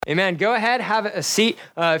Amen. Go ahead, have a seat.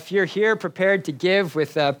 If you're here prepared to give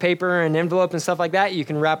with paper and envelope and stuff like that, you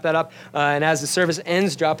can wrap that up. And as the service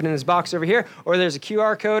ends, drop it in this box over here. Or there's a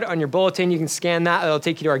QR code on your bulletin. You can scan that. It'll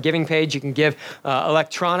take you to our giving page. You can give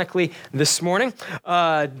electronically this morning.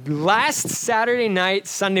 Last Saturday night,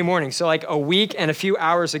 Sunday morning, so like a week and a few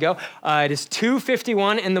hours ago, it is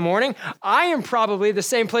 2:51 in the morning. I am probably the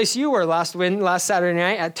same place you were last Saturday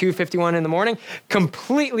night at 2:51 in the morning,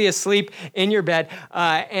 completely asleep in your bed.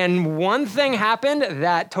 And one thing happened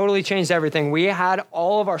that totally changed everything. We had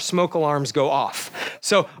all of our smoke alarms go off.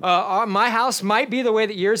 So my house might be the way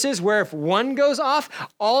that yours is, where if one goes off,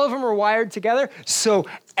 all of them are wired together. So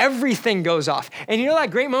everything goes off. And you know that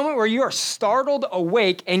great moment where you are startled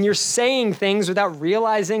awake and you're saying things without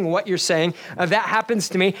realizing what you're saying? That happens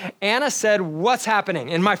to me. Anna said, "What's happening?"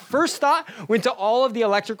 And my first thought went to all of the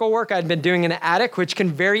electrical work I'd been doing in the attic, which can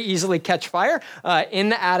very easily catch fire in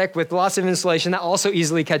the attic with lots of insulation that also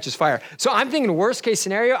easily catches fire. So I'm thinking worst case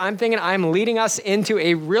scenario, I'm thinking I'm leading us into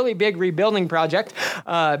a really big rebuilding project.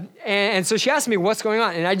 And so she asked me, "What's going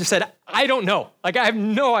on?" And I just said, "I don't know. I have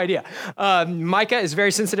no idea." Micah is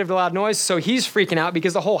very sensitive to loud noise, so he's freaking out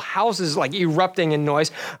because the whole house is like erupting in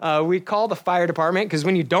noise. We call the fire department because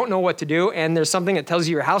when you don't know what to do and there's something that tells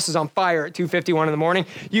you your house is on fire at 2:51 in the morning,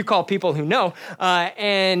 you call people who know.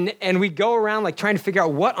 And we go around like trying to figure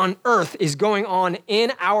out what on earth is going on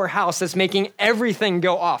in our house that's making everything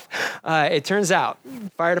go off. It turns out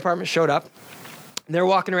fire department showed up. They're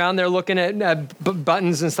walking around, they're looking at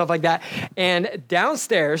buttons and stuff like that. And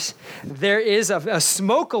downstairs, there is a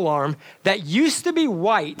smoke alarm that used to be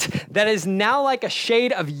white that is now like a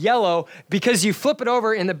shade of yellow because you flip it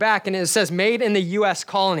over in the back and it says made in the U.S.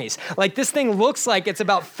 colonies. Like this thing looks like it's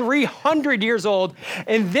about 300 years old.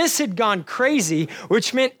 And this had gone crazy,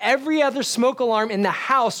 which meant every other smoke alarm in the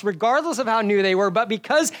house, regardless of how new they were, but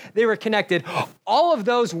because they were connected, all of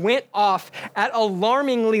those went off at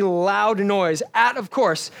alarmingly loud noise at, of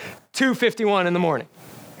course, 2:51 in the morning.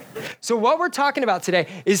 So what we're talking about today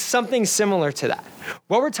is something similar to that.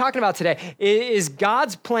 What we're talking about today is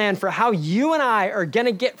God's plan for how you and I are going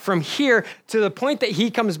to get from here to the point that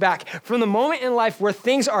he comes back, from the moment in life where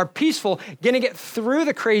things are peaceful, going to get through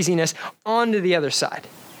the craziness onto the other side.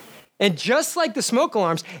 And just like the smoke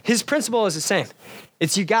alarms, his principle is the same.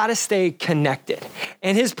 It's you got to stay connected.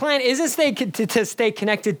 And his plan isn't to stay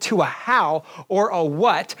connected to a how or a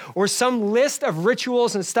what or some list of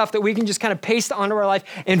rituals and stuff that we can just kind of paste onto our life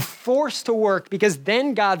and force to work because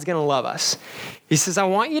then God's going to love us. He says, I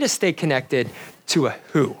want you to stay connected to a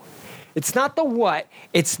who. It's not the what,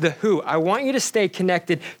 it's the who. I want you to stay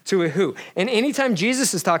connected to a who. And anytime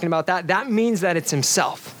Jesus is talking about that, that means that it's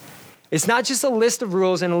himself. It's not just a list of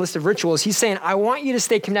rules and a list of rituals. He's saying, I want you to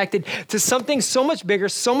stay connected to something so much bigger,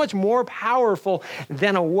 so much more powerful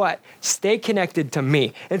than a what. Stay connected to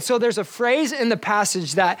me. And so there's a phrase in the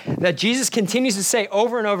passage that Jesus continues to say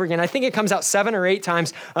over and over again. I think it comes out 7 or 8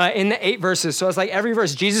 times in the 8 verses. So it's like every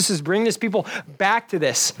verse, Jesus is bringing his people back to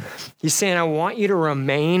this. He's saying, I want you to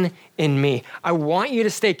remain in me. I want you to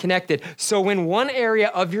stay connected. So when one area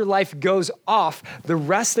of your life goes off, the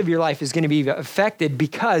rest of your life is going to be affected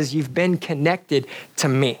because you've been connected to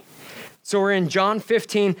me. So we're in John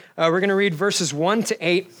 15. We're going to read verses 1 to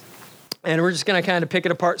 8. And we're just going to kind of pick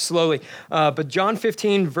it apart slowly. But John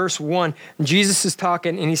 15, verse 1, Jesus is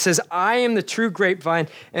talking and he says, I am the true grapevine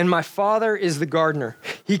and my Father is the gardener.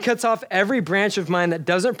 He cuts off every branch of mine that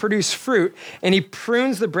doesn't produce fruit and he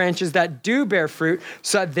prunes the branches that do bear fruit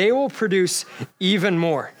so that they will produce even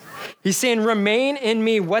more. He's saying, remain in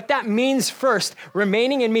me. What that means first,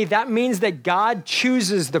 remaining in me, that means that God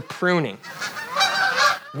chooses the pruning.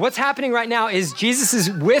 What's happening right now is Jesus is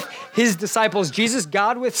with his disciples, Jesus,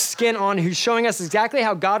 God with skin on, who's showing us exactly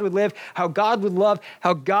how God would live, how God would love,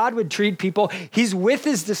 how God would treat people. He's with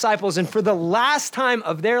his disciples, and for the last time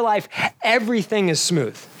of their life, everything is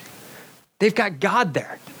smooth. They've got God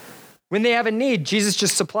there. When they have a need, Jesus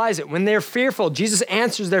just supplies it. When they're fearful, Jesus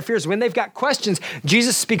answers their fears. When they've got questions,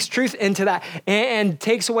 Jesus speaks truth into that and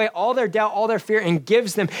takes away all their doubt, all their fear, and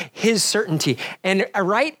gives them his certainty. And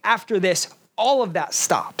right after this, all of that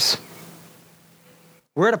stops.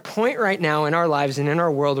 We're at a point right now in our lives and in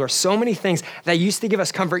our world where so many things that used to give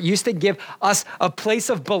us comfort, used to give us a place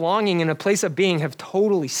of belonging and a place of being have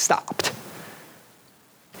totally stopped.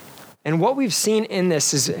 And what we've seen in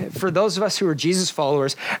this is, for those of us who are Jesus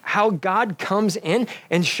followers, how God comes in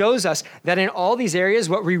and shows us that in all these areas,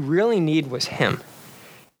 what we really need was him.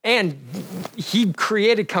 And he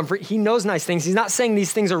created comfort. He knows nice things. He's not saying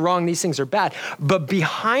these things are wrong, these things are bad. But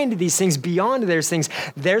behind these things, beyond those things,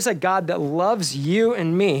 there's a God that loves you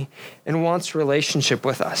and me and wants relationship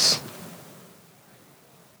with us.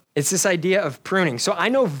 It's this idea of pruning. So I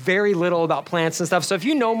know very little about plants and stuff. So if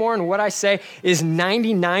you know more and what I say is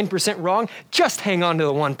 99% wrong, just hang on to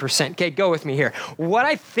the 1%. Okay, go with me here. What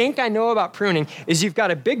I think I know about pruning is you've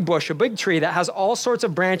got a big bush, a big tree that has all sorts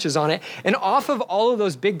of branches on it. And off of all of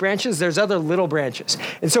those big branches, there's other little branches.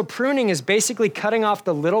 And so pruning is basically cutting off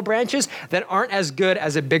the little branches that aren't as good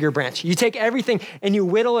as a bigger branch. You take everything and you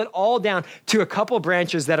whittle it all down to a couple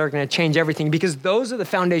branches that are going to change everything, because those are the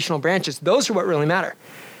foundational branches. Those are what really matter.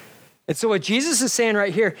 And so what Jesus is saying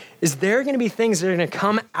right here is there are going to be things that are going to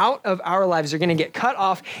come out of our lives. They're going to get cut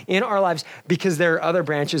off in our lives because there are other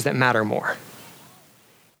branches that matter more.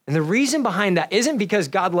 And the reason behind that isn't because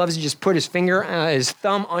God loves to just put his finger, his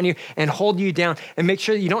thumb on you and hold you down and make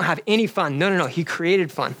sure that you don't have any fun. No. He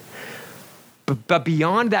created fun. But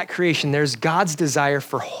beyond that creation, there's God's desire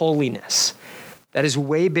for holiness that is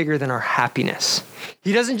way bigger than our happiness.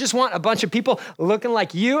 He doesn't just want a bunch of people looking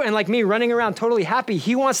like you and like me running around totally happy.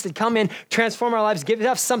 He wants to come in, transform our lives, give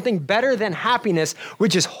us something better than happiness,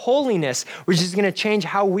 which is holiness, which is going to change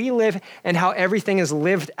how we live and how everything is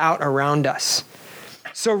lived out around us.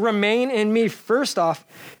 So remain in me, first off,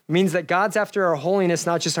 means that God's after our holiness,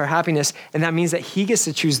 not just our happiness, and that means that he gets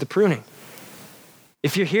to choose the pruning.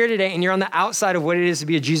 If you're here today and you're on the outside of what it is to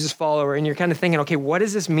be a Jesus follower and you're kind of thinking, okay, what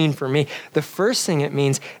does this mean for me? The first thing it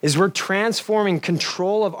means is we're transforming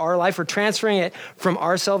control of our life. We're transferring it from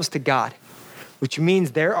ourselves to God, which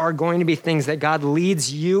means there are going to be things that God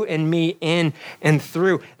leads you and me in and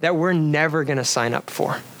through that we're never going to sign up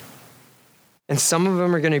for. And some of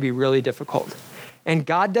them are going to be really difficult. And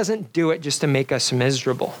God doesn't do it just to make us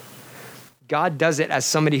miserable. God does it as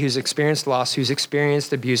somebody who's experienced loss, who's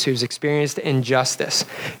experienced abuse, who's experienced injustice.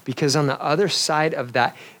 Because on the other side of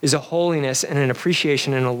that is a holiness and an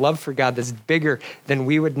appreciation and a love for God that's bigger than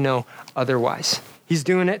we would know otherwise. He's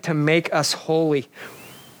doing it to make us holy,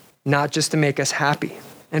 not just to make us happy.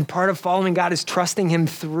 And part of following God is trusting him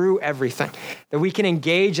through everything, that we can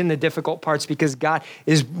engage in the difficult parts because God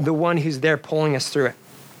is the one who's there pulling us through it.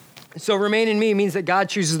 So remain in me means that God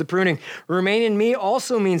chooses the pruning. Remain in me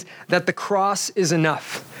also means that the cross is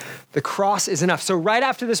enough. The cross is enough. So right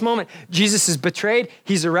after this moment, Jesus is betrayed,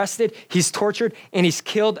 he's arrested, he's tortured, and he's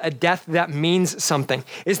killed a death that means something.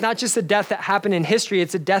 It's not just a death that happened in history,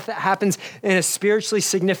 it's a death that happens in a spiritually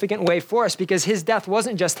significant way for us, because his death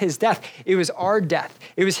wasn't just his death, it was our death.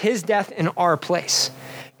 It was his death in our place.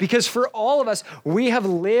 Because for all of us, we have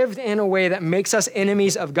lived in a way that makes us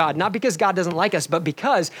enemies of God. Not because God doesn't like us, but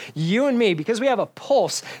because you and me, because we have a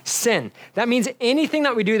pulse, sin. That means anything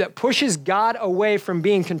that we do that pushes God away from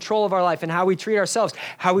being in control of our life and how we treat ourselves,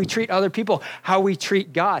 how we treat other people, how we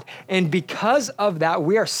treat God. And because of that,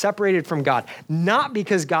 we are separated from God. Not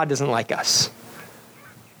because God doesn't like us,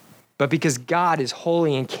 but because God is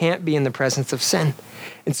holy and can't be in the presence of sin.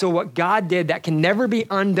 And so what God did that can never be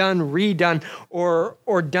undone, redone,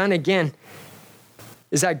 or done again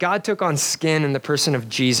is that God took on skin in the person of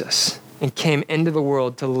Jesus and came into the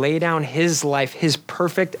world to lay down his life, his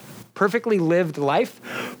perfectly lived life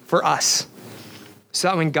for us. So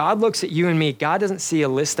that when God looks at you and me, God doesn't see a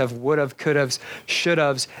list of would've, could've,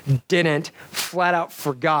 should've, didn't, flat out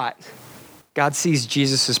forgot. God sees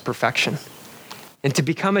Jesus' perfection. And to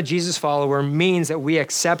become a Jesus follower means that we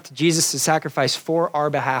accept Jesus' sacrifice for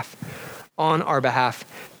our behalf, on our behalf,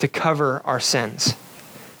 to cover our sins.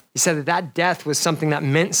 He said that that death was something that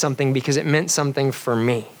meant something because it meant something for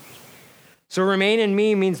me. So remain in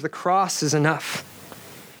me means the cross is enough.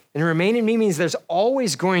 And remain in me means there's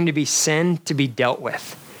always going to be sin to be dealt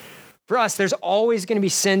with. For us, there's always going to be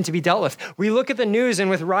sin to be dealt with. We look at the news and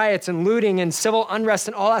with riots and looting and civil unrest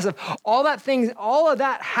and all that stuff, all of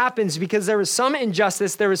that happens because there was some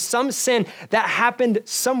injustice, there was some sin that happened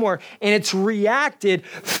somewhere, and it's reacted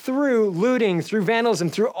through looting, through vandalism,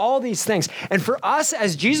 through all these things. And for us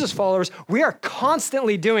as Jesus followers, we are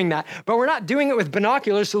constantly doing that, but we're not doing it with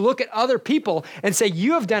binoculars to look at other people and say,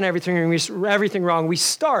 you have done everything wrong. We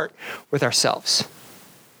start with ourselves.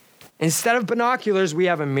 Instead of binoculars, we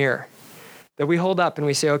have a mirror that we hold up and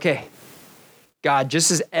we say, okay, God,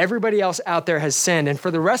 just as everybody else out there has sinned, and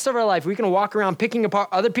for the rest of our life, we can walk around picking apart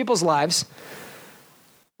other people's lives,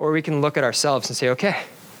 or we can look at ourselves and say, okay,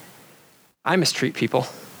 I mistreat people.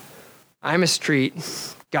 I mistreat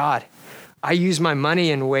God. I use my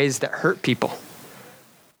money in ways that hurt people.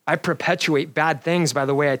 I perpetuate bad things by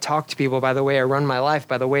the way I talk to people, by the way I run my life,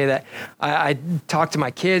 by the way that I talk to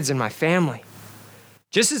my kids and my family.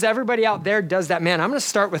 Just as everybody out there does that, man, I'm going to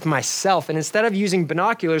start with myself. And instead of using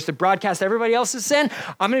binoculars to broadcast everybody else's sin,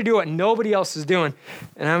 I'm going to do what nobody else is doing.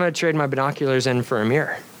 And I'm going to trade my binoculars in for a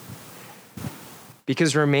mirror.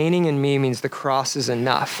 Because remaining in me means the cross is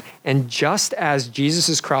enough. And just as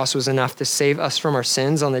Jesus' cross was enough to save us from our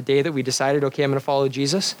sins on the day that we decided, okay, I'm going to follow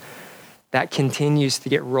Jesus, that continues to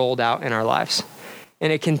get rolled out in our lives.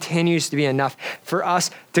 And it continues to be enough for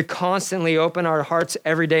us to constantly open our hearts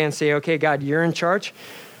every day and say, okay, God, you're in charge.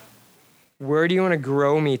 Where do you want to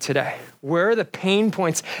grow me today? Where are the pain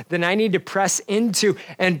points that I need to press into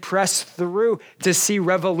and press through to see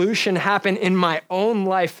revolution happen in my own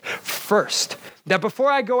life first? That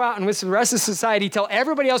before I go out and with the rest of society, tell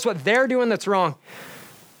everybody else what they're doing that's wrong.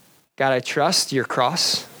 God, I trust your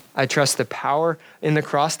cross. I trust the power in the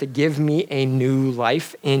cross to give me a new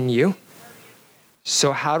life in you.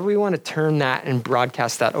 So how do we want to turn that and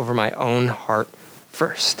broadcast that over my own heart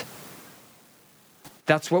first?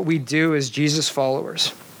 That's what we do as Jesus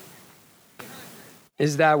followers,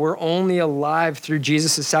 is that we're only alive through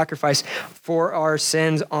Jesus' sacrifice for our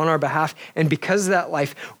sins on our behalf. And because of that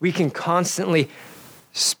life, we can constantly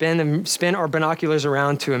spin our binoculars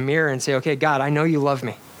around to a mirror and say, okay, God, I know you love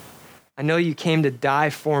me. I know you came to die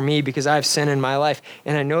for me because I have sin in my life.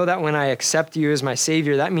 And I know that when I accept you as my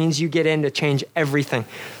Savior, that means you get in to change everything.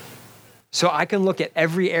 So I can look at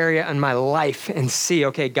every area in my life and see,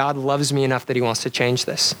 okay, God loves me enough that he wants to change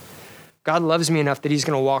this. God loves me enough that he's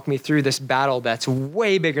going to walk me through this battle that's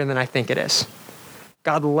way bigger than I think it is.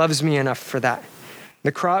 God loves me enough for that.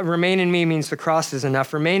 Remain in me means the cross is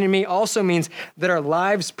enough. Remain in me also means that our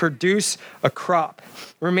lives produce a crop.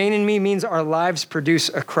 Remain in me means our lives produce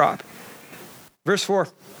a crop. Verse 4.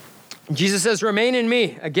 Jesus says, remain in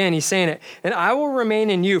me. Again, he's saying it. And I will remain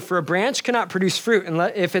in you. For a branch cannot produce fruit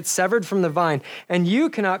if it's severed from the vine. And you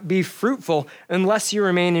cannot be fruitful unless you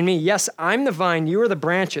remain in me. Yes, I'm the vine. You are the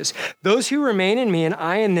branches. Those who remain in me and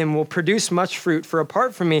I in them will produce much fruit. For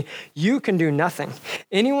apart from me, you can do nothing.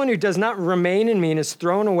 Anyone who does not remain in me and is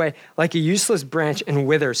thrown away like a useless branch and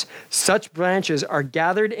withers, such branches are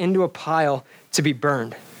gathered into a pile to be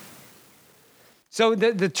burned. So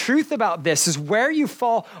the truth about this is where you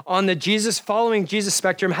fall on the following Jesus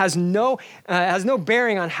spectrum has no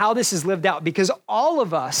bearing on how this is lived out, because all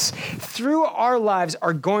of us through our lives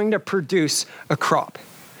are going to produce a crop.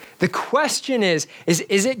 The question is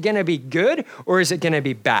it going to be good or is it going to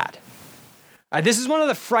be bad? This is one of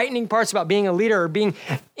the frightening parts about being a leader or being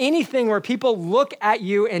anything where people look at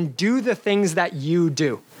you and do the things that you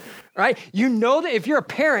do. Right? You know that if you're a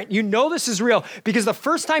parent, you know this is real because the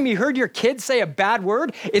first time you heard your kid say a bad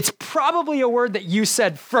word, it's probably a word that you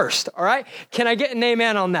said first, all right? Can I get an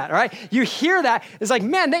amen on that, all right? You hear that, it's like,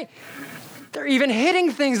 man, they're even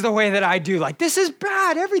hitting things the way that I do. Like, this is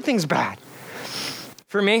bad, everything's bad.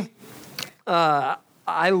 For me,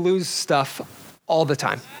 I lose stuff all the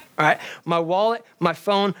time, all right? My wallet, my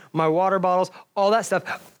phone, my water bottles, all that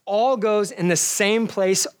stuff all goes in the same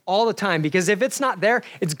place all the time, because if it's not there,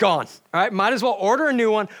 it's gone, all right? Might as well order a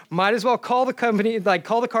new one, might as well call the company,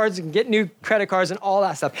 call the cards and get new credit cards and all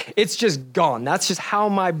that stuff. It's just gone. That's just how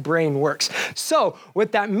my brain works. So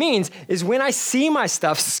what that means is when I see my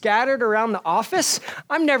stuff scattered around the office,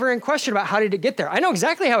 I'm never in question about how did it get there. I know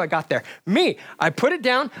exactly how it got there. I put it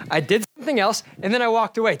down, I did something else, and then I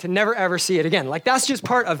walked away to never ever see it again. That's just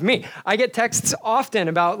part of me. I get texts often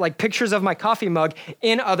about pictures of my coffee mug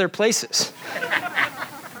in other places.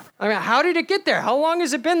 I mean, how did it get there? How long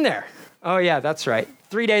has it been there? Oh yeah, that's right.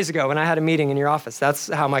 3 days ago when I had a meeting in your office, that's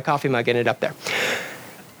how my coffee mug ended up there.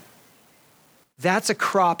 That's a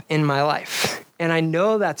crop in my life. And I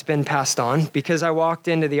know that's been passed on because I walked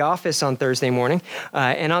into the office on Thursday morning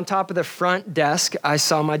and on top of the front desk, I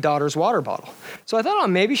saw my daughter's water bottle. So I thought,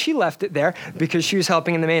 maybe she left it there because she was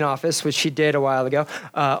helping in the main office, which she did a while ago.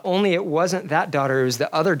 Only it wasn't that daughter, it was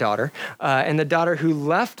the other daughter. And the daughter who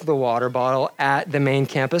left the water bottle at the main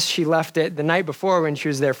campus, she left it the night before when she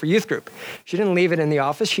was there for youth group. She didn't leave it in the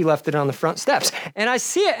office, she left it on the front steps. And I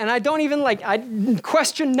see it and I don't even I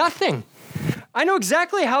question nothing. I know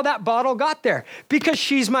exactly how that bottle got there because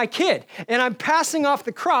she's my kid and I'm passing off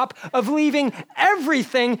the crop of leaving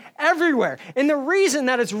everything everywhere. And the reason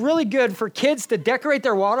that it's really good for kids to decorate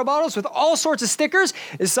their water bottles with all sorts of stickers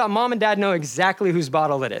is so mom and dad know exactly whose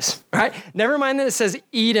bottle it is, right? Never mind that it says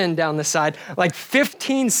Eden down the side,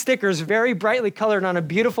 15 stickers very brightly colored on a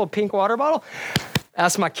beautiful pink water bottle.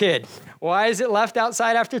 That's my kid. Why is it left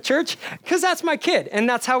outside after church? Because that's my kid and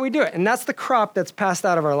that's how we do it. And that's the crop that's passed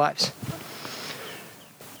out of our lives.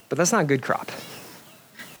 But that's not a good crop.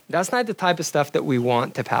 That's not the type of stuff that we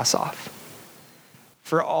want to pass off.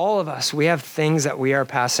 For all of us, we have things that we are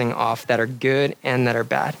passing off that are good and that are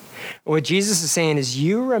bad. What Jesus is saying is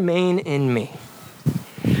you remain in me.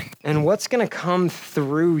 And what's going to come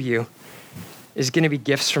through you is going to be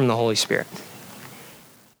gifts from the Holy Spirit.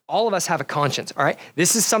 all of us have a conscience, all right?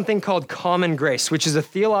 This is something called common grace, which is a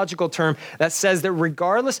theological term that says that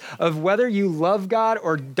regardless of whether you love God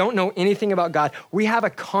or don't know anything about God, we have a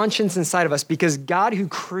conscience inside of us because God who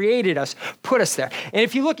created us put us there. And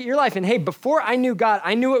if you look at your life and, hey, before I knew God,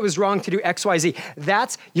 I knew it was wrong to do X, Y, Z.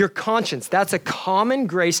 That's your conscience. That's a common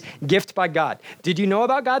grace gift by God. Did you know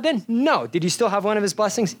about God then? No. Did you still have one of his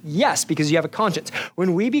blessings? Yes, because you have a conscience.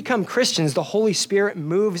 When we become Christians, the Holy Spirit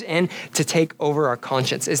moves in to take over our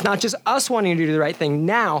conscience. It's not just us wanting to do the right thing.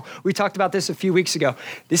 Now, we talked about this a few weeks ago.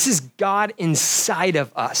 This is God inside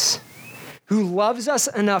of us who loves us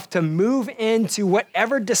enough to move into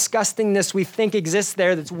whatever disgustingness we think exists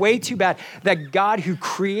there that's way too bad, that God who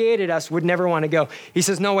created us would never want to go. He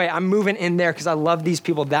says, no way, I'm moving in there because I love these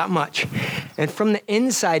people that much. And from the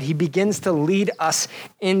inside, he begins to lead us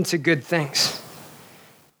into good things.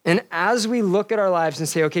 And as we look at our lives and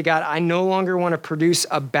say, okay, God, I no longer want to produce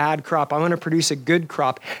a bad crop. I want to produce a good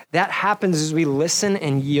crop. That happens as we listen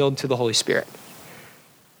and yield to the Holy Spirit.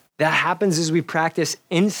 That happens as we practice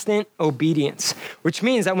instant obedience, which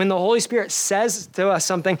means that when the Holy Spirit says to us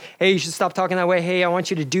something, hey, you should stop talking that way. Hey, I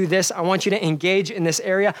want you to do this. I want you to engage in this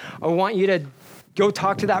area. I want you to go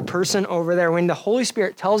talk to that person over there. When the Holy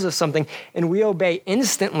Spirit tells us something and we obey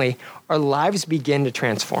instantly, our lives begin to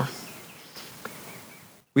transform.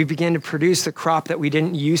 We begin to produce the crop that we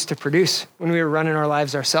didn't used to produce when we were running our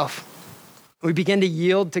lives ourselves. We begin to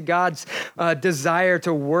yield to God's desire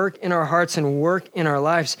to work in our hearts and work in our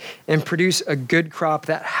lives and produce a good crop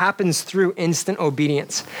that happens through instant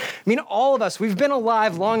obedience. I mean, all of us, we've been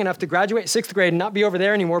alive long enough to graduate 6th grade and not be over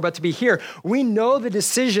there anymore, but to be here. We know the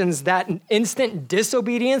decisions that instant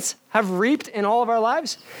disobedience have reaped in all of our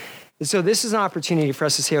lives. And so this is an opportunity for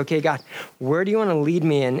us to say, okay, God, where do you want to lead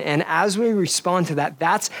me in? And as we respond to that,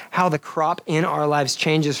 that's how the crop in our lives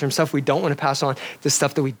changes from stuff we don't want to pass on to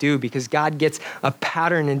stuff that we do, because God gets a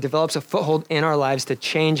pattern and develops a foothold in our lives to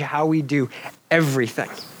change how we do everything.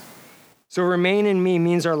 So remain in me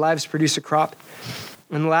means our lives produce a crop.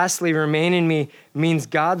 And lastly, remain in me means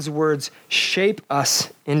God's words shape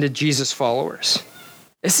us into Jesus followers.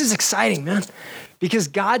 This is exciting, man. Because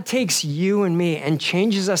God takes you and me and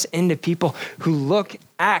changes us into people who look,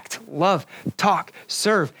 act, love, talk,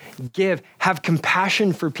 serve, give, have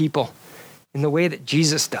compassion for people in the way that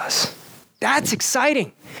Jesus does. That's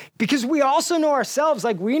exciting because we also know ourselves.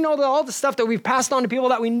 Like, we know all the stuff that we've passed on to people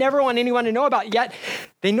that we never want anyone to know about, yet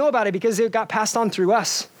they know about it because it got passed on through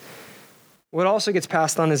us. What also gets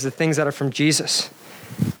passed on is the things that are from Jesus.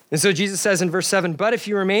 And so Jesus says in verse 7, but if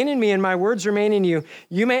you remain in me and my words remain in you,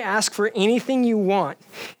 you may ask for anything you want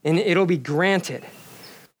and it'll be granted.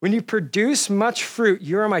 When you produce much fruit,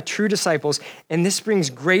 you are my true disciples, and this brings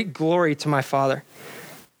great glory to my Father.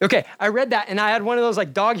 Okay, I read that and I had one of those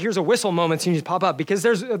like dog hears a whistle moments and you just pop up because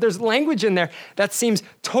there's language in there that seems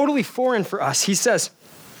totally foreign for us. He says,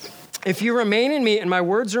 if you remain in me and my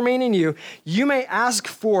words remain in you, you may ask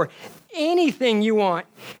for anything you want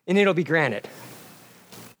and it'll be granted.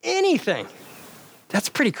 Anything. That's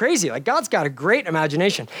pretty crazy. Like, God's got a great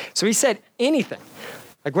imagination. So he said anything.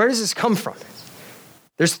 Like, where does this come from?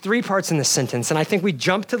 There's 3 parts in this sentence, and I think we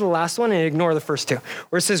jump to the last one and ignore the first 2,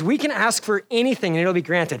 where it says we can ask for anything and it'll be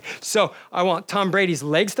granted. So I want Tom Brady's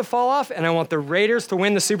legs to fall off and I want the Raiders to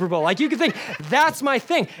win the Super Bowl. Like, you could think, that's my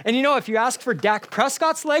thing. And you know, if you ask for Dak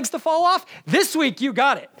Prescott's legs to fall off, this week you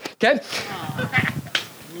got it, okay?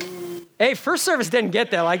 Hey, first service didn't get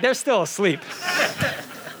there. Like, they're still asleep.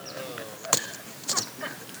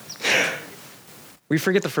 We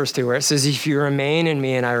forget the first 2 where it says, if you remain in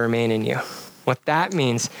me and I remain in you. What that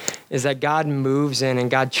means is that God moves in and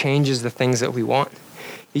God changes the things that we want.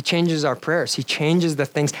 He changes our prayers. He changes the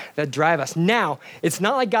things that drive us. Now, it's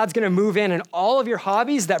not like God's going to move in and all of your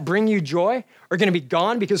hobbies that bring you joy are going to be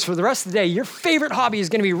gone, because for the rest of the day, your favorite hobby is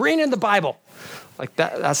going to be reading the Bible. Like,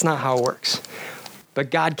 that's not how it works. But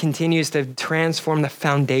God continues to transform the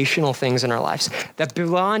foundational things in our lives. That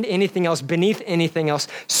beyond anything else, beneath anything else,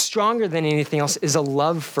 stronger than anything else, is a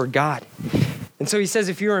love for God. And so he says,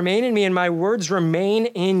 if you remain in me and my words remain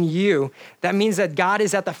in you, that means that God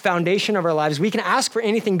is at the foundation of our lives. We can ask for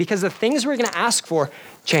anything because the things we're going to ask for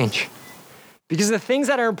change. Because the things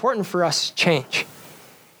that are important for us change.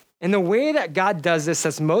 And the way that God does this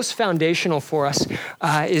that's most foundational for us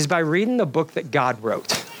is by reading the book that God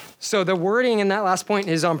wrote. So the wording in that last point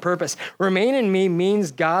is on purpose. Remain in me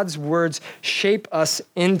means God's words shape us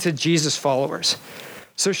into Jesus followers.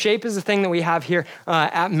 So shape is the thing that we have here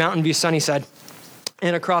at Mountain View Sunnyside.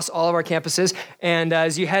 and across all of our campuses. And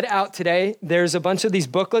as you head out today, there's a bunch of these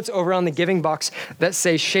booklets over on the giving box that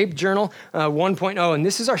say Shape Journal 1.0. And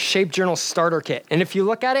this is our Shape Journal starter kit. And if you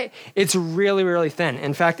look at it, it's really, really thin.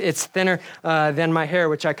 In fact, it's thinner than my hair,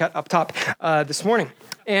 which I cut up top this morning.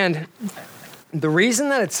 And the reason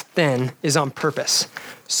that it's thin is on purpose,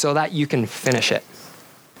 so that you can finish it.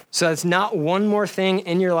 So it's not one more thing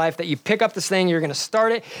in your life that you pick up this thing, you're going to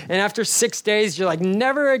start it, and after 6 days, you're like,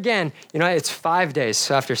 never again. You know, it's 5 days.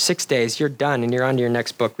 So after 6 days, you're done and you're on to your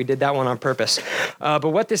next book. We did that one on purpose. But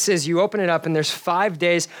what this is, you open it up and there's 5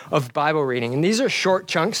 days of Bible reading. And these are short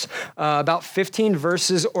chunks, about 15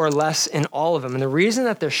 verses or less in all of them. And the reason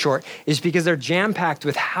that they're short is because they're jam-packed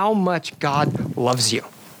with how much God loves you.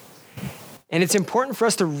 And it's important for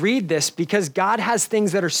us to read this because God has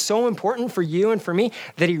things that are so important for you and for me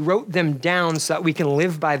that he wrote them down so that we can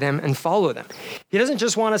live by them and follow them. He doesn't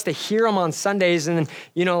just want us to hear them on Sundays and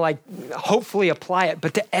then, hopefully apply it,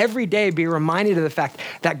 but to every day be reminded of the fact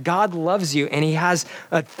that God loves you and he has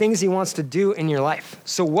things he wants to do in your life.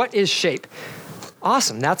 So what is Shape?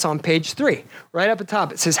 Awesome. That's on page 3. Right up at the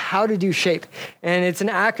top, it says how to do Shape. And it's an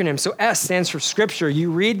acronym. So S stands for Scripture.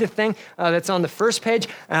 You read the thing that's on the first page,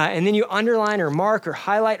 and then you underline or mark or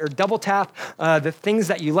highlight or double tap the things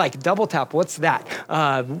that you like. Double tap, what's that?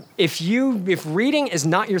 If reading is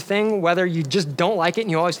not your thing, whether you just don't like it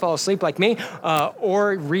and you always fall asleep like me,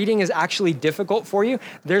 or reading is actually difficult for you,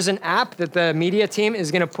 there's an app that the media team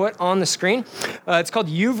is going to put on the screen. It's called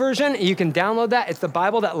YouVersion. You can download that. It's the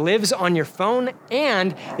Bible that lives on your phone.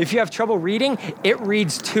 And if you have trouble reading, it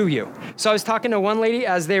reads to you. So I was talking to one lady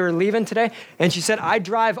as they were leaving today, and she said, I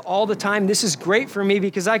drive all the time. This is great for me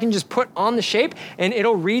because I can just put on the Shape and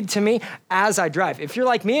it'll read to me as I drive. If you're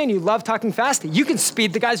like me and you love talking fast, you can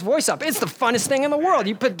speed the guy's voice up. It's the funnest thing in the world.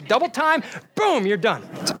 You put double time, boom, you're done.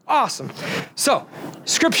 It's awesome. So,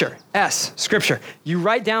 Scripture, S, Scripture. You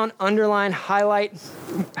write down, underline, highlight,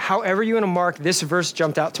 however you want to mark. This verse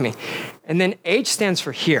jumped out to me. And then H stands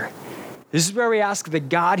for hear. This is where we ask the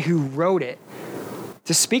God who wrote it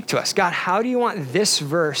to speak to us. God, how do you want this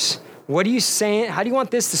verse? What are you saying? How do you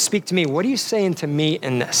want this to speak to me? What are you saying to me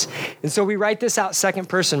in this? And so we write this out second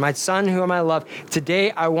person. My son, whom I love,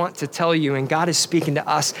 today I want to tell you. And God is speaking to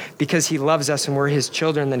us because he loves us and we're his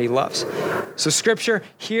children that he loves. So Scripture,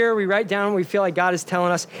 here we write down, we feel like God is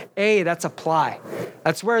telling us, A, that's apply.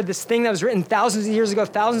 That's where this thing that was written thousands of years ago,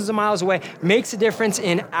 thousands of miles away, makes a difference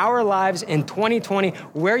in our lives in 2020,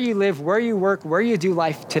 where you live, where you work, where you do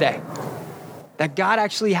life today. That God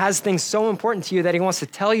actually has things so important to you that he wants to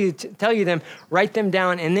tell you them, write them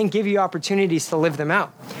down, and then give you opportunities to live them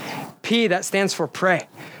out. P, that stands for pray.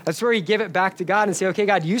 That's where you give it back to God and say, okay,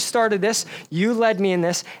 God, you started this, you led me in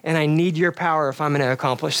this, and I need your power if I'm going to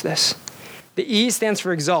accomplish this. The E stands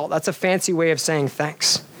for exalt. That's a fancy way of saying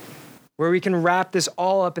thanks, where we can wrap this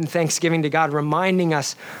all up in thanksgiving to God, reminding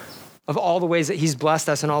us of all the ways that he's blessed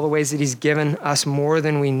us and all the ways that he's given us more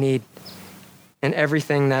than we need. And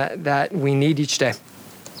everything that we need each day.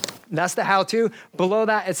 That's the how-to. Below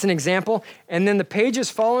that, it's an example. And then the pages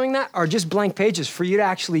following that are just blank pages for you to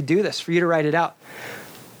actually do this, for you to write it out.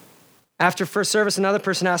 After first service, another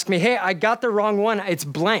person asked me, hey, I got the wrong one. It's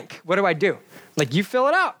blank. What do I do? Like, you fill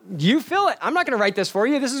it out. You fill it. I'm not going to write this for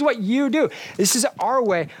you. This is what you do. This is our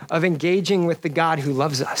way of engaging with the God who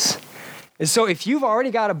loves us. And so if you've already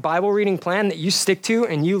got a Bible reading plan that you stick to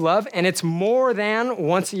and you love, and it's more than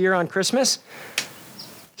once a year on Christmas,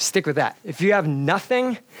 stick with that. If you have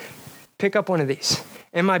nothing, pick up one of these.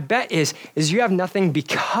 And my bet is you have nothing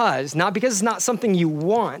not because it's not something you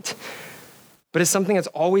want, but it's something that's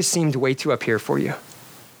always seemed way too up here for you.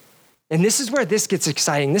 And this is where this gets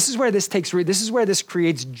exciting. This is where this takes root. This is where this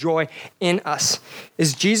creates joy in us.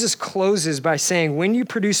 Is Jesus closes by saying, when you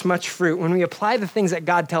produce much fruit, when we apply the things that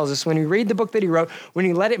God tells us, when we read the book that he wrote, when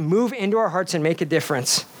we let it move into our hearts and make a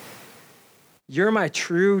difference, you're my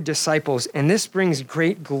true disciples, and this brings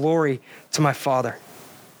great glory to my Father.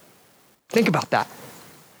 Think about that.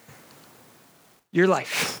 Your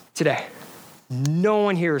life today, no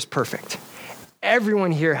one here is perfect.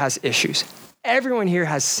 Everyone here has issues. Everyone here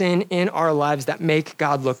has sin in our lives that make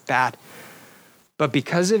God look bad. But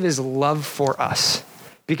because of his love for us,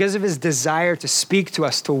 because of his desire to speak to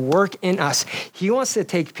us, to work in us, he wants to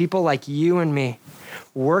take people like you and me,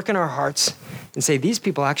 work in our hearts, and say, these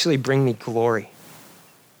people actually bring me glory.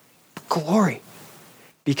 Glory.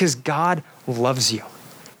 Because God loves you.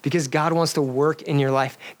 Because God wants to work in your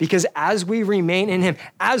life. Because as we remain in him,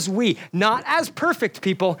 not as perfect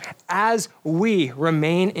people, as we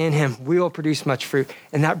remain in him, we will produce much fruit.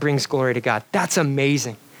 And that brings glory to God. That's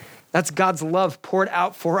amazing. That's God's love poured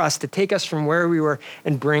out for us to take us from where we were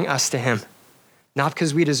and bring us to him. not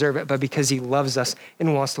because we deserve it, but because he loves us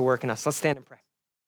and wants to work in us. Let's stand and pray.